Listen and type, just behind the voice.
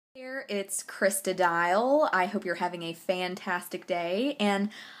It's Krista Dial. I hope you're having a fantastic day, and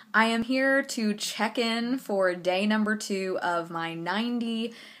I am here to check in for day number 2 of my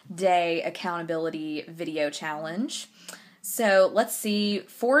 90-day accountability video challenge. So let's see,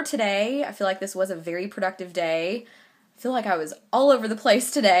 for today, I feel like this was a very productive day. I feel like I was all over the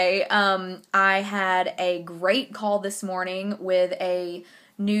place today. I had a great call this morning with a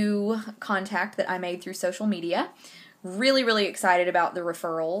new contact that I made through social media. Really excited about the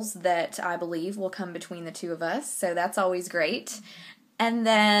referrals that I believe will come between the two of us, so that's always great. And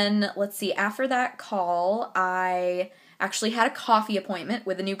then, let's see, after that call, I actually had a coffee appointment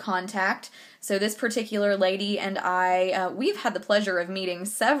with a new contact. So this particular lady and I, we've had the pleasure of meeting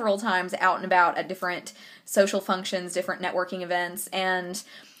several times out and about at different social functions, different networking events, and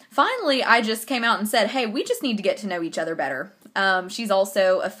finally I just came out and said, hey, we just need to get to know each other better. She's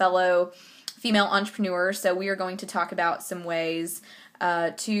also a fellow female entrepreneur, so we are going to talk about some ways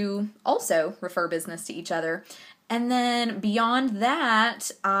to also refer business to each other. And then beyond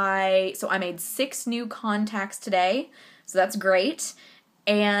that, I made 6 new contacts today, so that's great.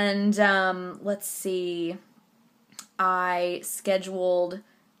 And let's see, I scheduled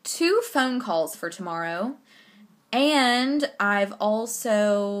 2 phone calls for tomorrow. And I've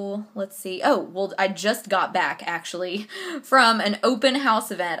also, let's see, I just got back, actually, from an open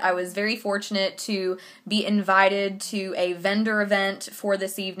house event. I was very fortunate to be invited to a vendor event for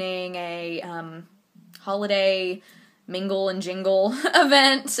this evening, a holiday mingle and jingle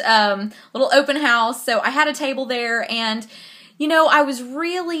event, little open house. So I had a table there, and you know, I was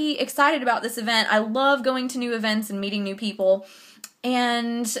really excited about this event. I love going to new events and meeting new people,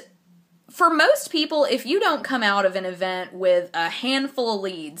 and for most people, if you don't come out of an event with a handful of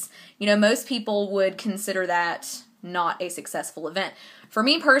leads, you know, most people would consider that not a successful event. For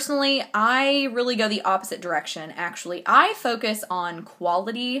me personally, I really go the opposite direction, actually. I focus on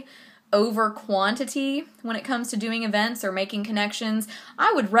quality over quantity when it comes to doing events or making connections.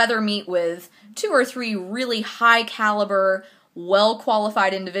 I would rather meet with 2 or 3 really high caliber,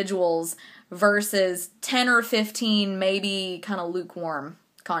 well-qualified individuals versus 10 or 15 maybe kind of lukewarm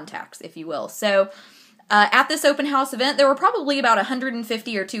contacts, if you will. So at this open house event, there were probably about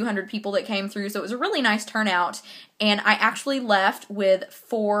 150 or 200 people that came through, so it was a really nice turnout, and I actually left with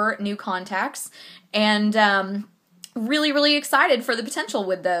 4 new contacts, and really excited for the potential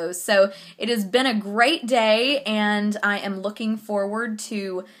with those. So it has been a great day, and I am looking forward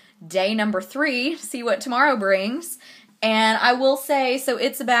to day number 3, see what tomorrow brings. And I will say, so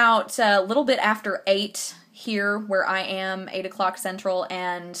it's about a little bit after 8 here where I am, 8 o'clock Central,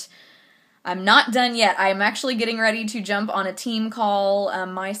 and I'm not done yet. I'm actually getting ready to jump on a team call.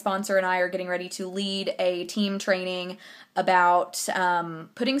 My sponsor and I are getting ready to lead a team training about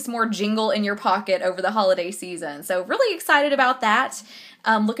putting some more jingle in your pocket over the holiday season. So really excited about that.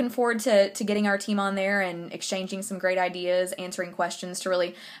 Looking forward to getting our team on there and exchanging some great ideas, answering questions, to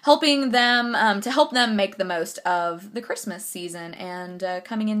really helping them, to help them make the most of the Christmas season and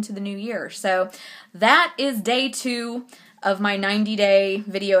coming into the new year. So that is day 2 of my 90-day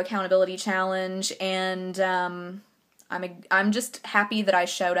video accountability challenge, and I'm just happy that I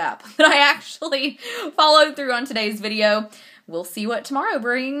showed up, that I actually followed through on today's video. We'll see what tomorrow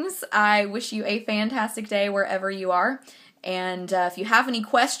brings. I wish you a fantastic day wherever you are. And if you have any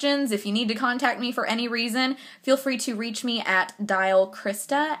questions, if you need to contact me for any reason, feel free to reach me at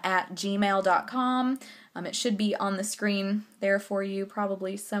dialkrista@gmail.com. It should be on the screen there for you,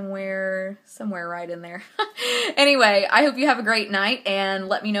 probably somewhere right in there. Anyway, I hope you have a great night, and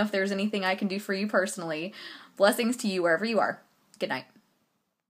let me know if there's anything I can do for you personally. Blessings to you wherever you are. Good night.